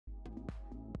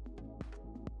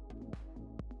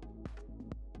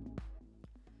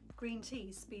Green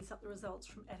tea speeds up the results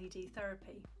from LED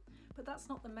therapy, but that's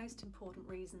not the most important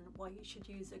reason why you should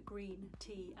use a green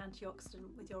tea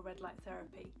antioxidant with your red light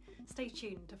therapy. Stay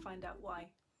tuned to find out why.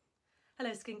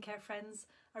 Hello skincare friends,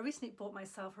 I recently bought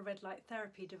myself a red light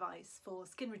therapy device for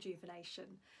skin rejuvenation.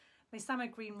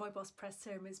 Mesama Green Rooibos Press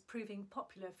Serum is proving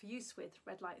popular for use with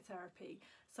red light therapy,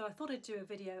 so I thought I'd do a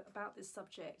video about this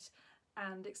subject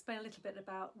and explain a little bit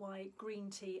about why green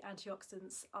tea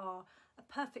antioxidants are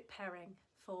a perfect pairing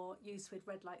for use with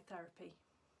red light therapy.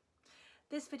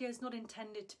 This video is not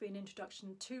intended to be an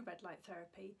introduction to red light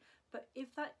therapy, but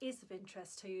if that is of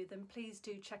interest to you, then please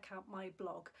do check out my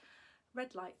blog,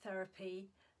 Red Light Therapy,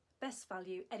 Best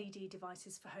Value LED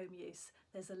Devices for Home Use.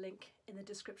 There's a link in the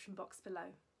description box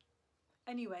below.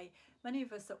 Anyway, many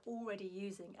of us are already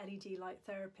using LED light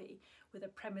therapy with a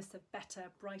premise of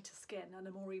better, brighter skin and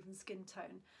a more even skin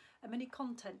tone, and many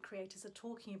content creators are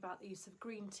talking about the use of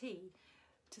green tea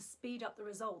to speed up the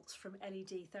results from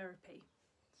LED therapy.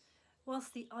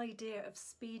 Whilst the idea of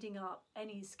speeding up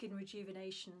any skin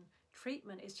rejuvenation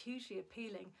treatment is hugely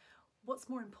appealing, what's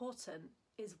more important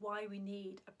is why we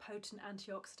need a potent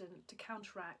antioxidant to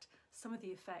counteract some of the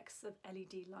effects of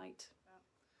LED light.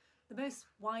 The most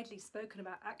widely spoken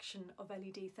about action of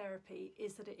LED therapy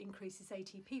is that it increases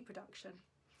ATP production.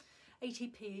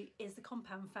 ATP is the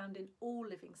compound found in all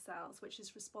living cells, which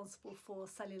is responsible for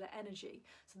cellular energy.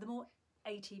 So the more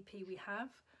ATP we have,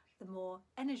 the more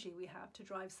energy we have to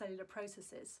drive cellular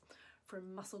processes,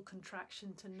 from muscle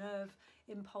contraction to nerve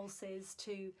impulses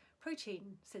to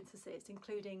protein synthesis,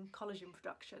 including collagen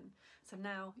production. So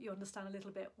now you understand a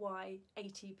little bit why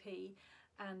ATP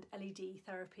and LED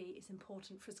therapy is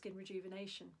important for skin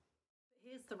rejuvenation.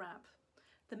 Here's the wrap.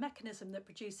 The mechanism that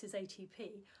produces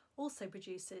ATP also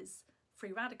produces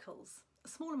free radicals. A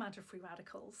small amount of free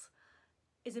radicals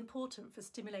is important for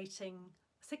stimulating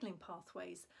signaling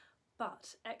pathways,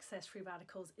 but excess free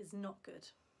radicals is not good.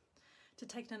 To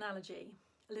take an analogy,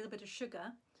 a little bit of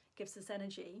sugar gives us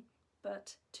energy,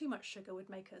 but too much sugar would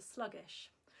make us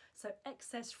sluggish. So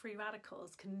excess free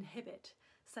radicals can inhibit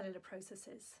cellular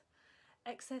processes.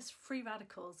 Excess free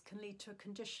radicals can lead to a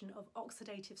condition of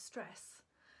oxidative stress,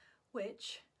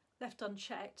 which, left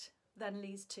unchecked, then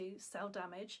leads to cell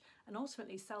damage and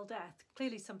ultimately cell death,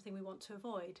 clearly something we want to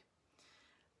avoid.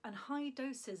 And high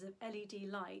doses of LED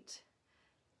light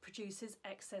produces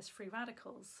excess free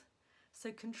radicals.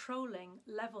 So controlling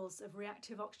levels of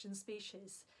reactive oxygen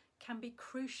species can be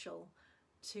crucial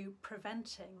to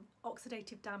preventing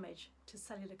oxidative damage to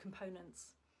cellular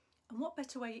components. And what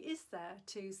better way is there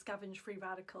to scavenge free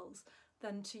radicals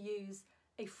than to use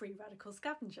a free radical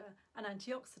scavenger, an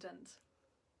antioxidant?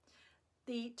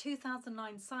 The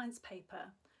 2009 science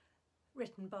paper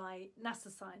written by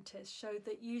NASA scientists showed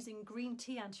that using green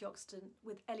tea antioxidant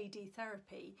with LED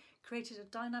therapy created a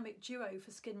dynamic duo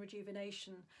for skin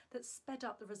rejuvenation that sped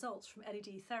up the results from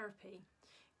LED therapy.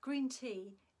 Green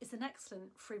tea is an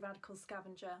excellent free radical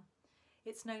scavenger.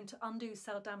 It's known to undo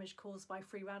cell damage caused by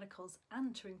free radicals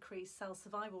and to increase cell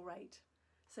survival rate.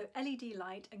 So LED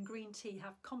light and green tea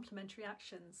have complementary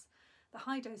actions. The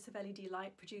high dose of LED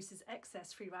light produces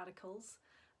excess free radicals,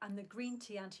 and the green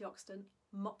tea antioxidant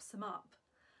mops them up,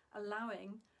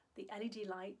 allowing the LED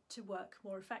light to work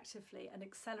more effectively and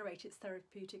accelerate its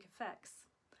therapeutic effects.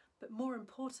 But more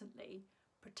importantly,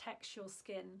 protects your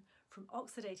skin from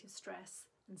oxidative stress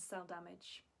and cell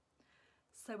damage.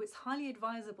 So it's highly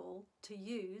advisable to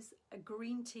use a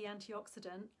green tea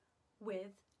antioxidant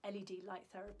with LED light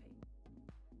therapy.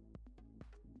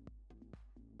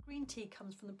 Green tea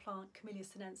comes from the plant Camellia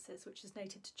sinensis, which is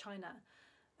native to China,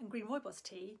 and green rooibos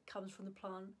tea comes from the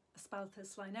plant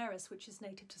Aspalathus linearis, which is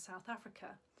native to South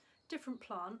Africa. Different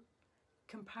plant,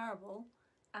 comparable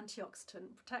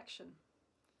antioxidant protection.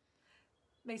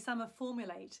 Mesama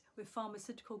formulate with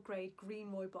pharmaceutical grade green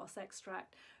rooibos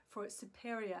extract for its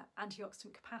superior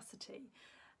antioxidant capacity,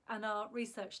 and our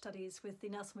research studies with the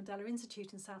Nelson Mandela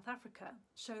Institute in South Africa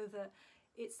show that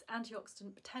its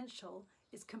antioxidant potential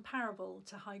is comparable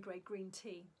to high-grade green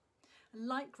tea. And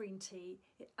like green tea,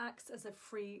 it acts as a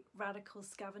free radical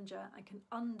scavenger and can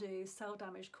undo cell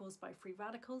damage caused by free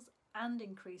radicals and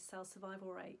increase cell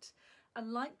survival rate.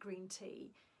 And like green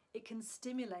tea, it can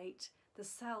stimulate the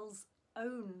cell's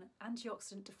own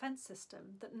antioxidant defense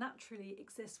system that naturally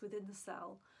exists within the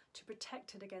cell to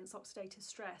protect it against oxidative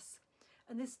stress.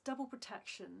 And this double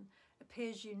protection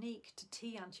appears unique to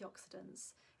tea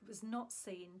antioxidants. It was not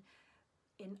seen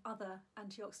in other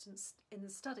antioxidants in the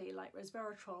study like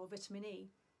resveratrol or vitamin E.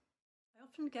 I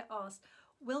often get asked,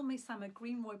 will Mesama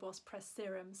Green Rooibos Press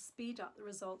Serum speed up the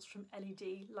results from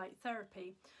LED light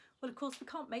therapy? Well, of course, we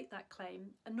can't make that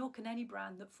claim, and nor can any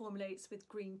brand that formulates with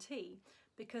green tea,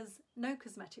 because no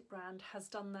cosmetic brand has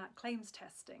done that claims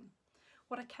testing.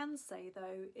 What I can say,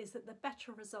 though, is that the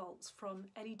better results from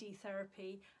LED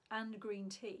therapy and green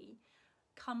tea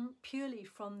come purely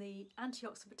from the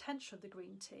antioxidant potential of the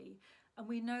green tea, and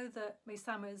we know that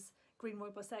Meisama's green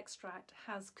rooibos extract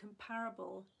has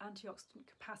comparable antioxidant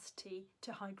capacity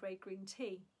to high-grade green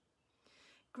tea.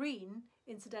 Green,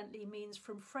 incidentally, means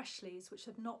from fresh leaves which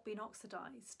have not been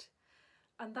oxidised,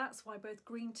 and that's why both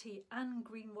green tea and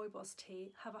green rooibos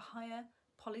tea have a higher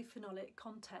polyphenolic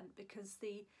content, because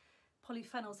the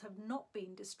polyphenols have not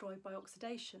been destroyed by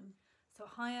oxidation. So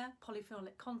higher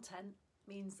polyphenolic content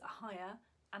means a higher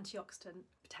antioxidant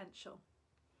potential.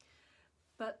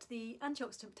 But the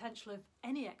antioxidant potential of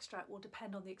any extract will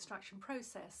depend on the extraction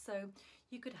process. So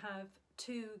you could have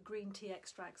two green tea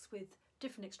extracts with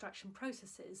different extraction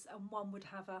processes, and one would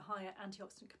have a higher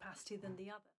antioxidant capacity than the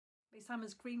other.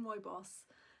 Meisama's green rooibos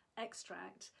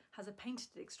extract has a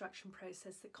painted extraction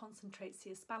process that concentrates the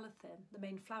aspalathin, the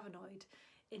main flavonoid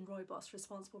in rooibos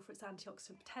responsible for its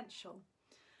antioxidant potential.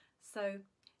 So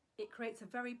it creates a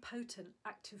very potent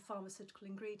active pharmaceutical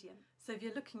ingredient. So if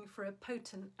you're looking for a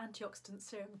potent antioxidant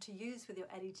serum to use with your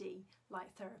LED light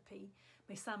therapy,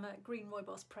 Meisama Green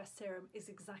Rooibos Press Serum is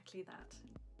exactly that.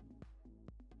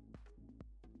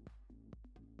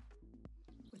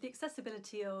 With the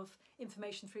accessibility of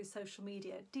information through social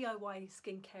media, DIY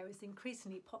skincare is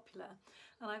increasingly popular,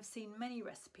 and I've seen many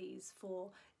recipes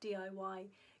for DIY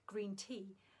green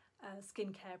tea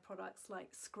skincare products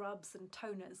like scrubs and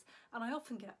toners, and I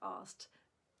often get asked,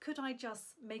 could I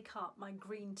just make up my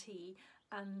green tea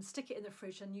and stick it in the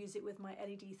fridge and use it with my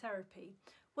LED therapy?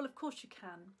 Well, of course you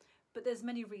can, but there's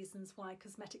many reasons why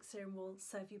cosmetic serum will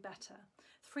serve you better.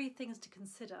 3 things to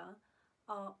consider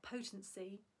are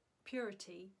potency,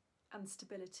 purity and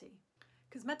stability.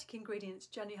 Cosmetic ingredients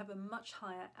generally have a much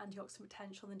higher antioxidant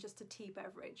potential than just a tea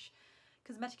beverage.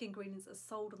 Cosmetic ingredients are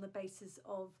sold on the basis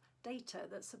of data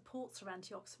that supports their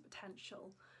antioxidant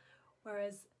potential,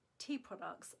 whereas tea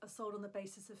products are sold on the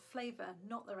basis of flavour,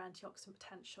 not their antioxidant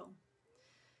potential.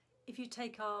 If you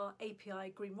take our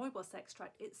API green rooibos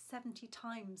extract, it's 70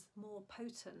 times more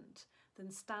potent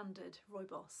than standard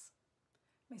rooibos.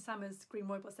 Meisama's green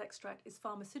rooibos extract is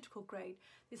pharmaceutical grade.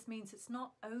 This means it's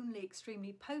not only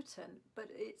extremely potent, but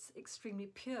it's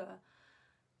extremely pure.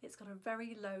 It's got a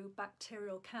very low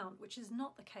bacterial count, which is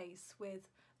not the case with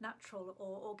natural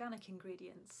or organic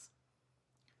ingredients.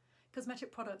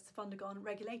 Cosmetic products have undergone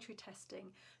regulatory testing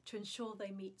to ensure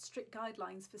they meet strict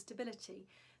guidelines for stability.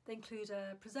 They include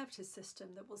a preservative system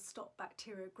that will stop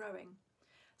bacteria growing.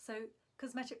 So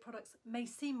cosmetic products may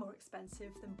seem more expensive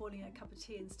than boiling a cup of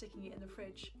tea and sticking it in the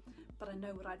fridge, but I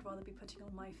know what I'd rather be putting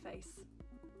on my face.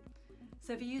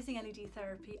 So if you're using LED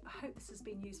therapy, I hope this has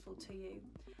been useful to you,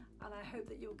 and I hope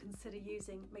that you'll consider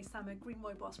using Meisama Green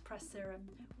Rooibos Press Serum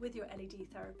with your LED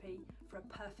therapy for a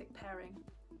perfect pairing.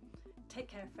 Take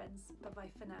care, friends. Bye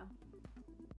bye for now.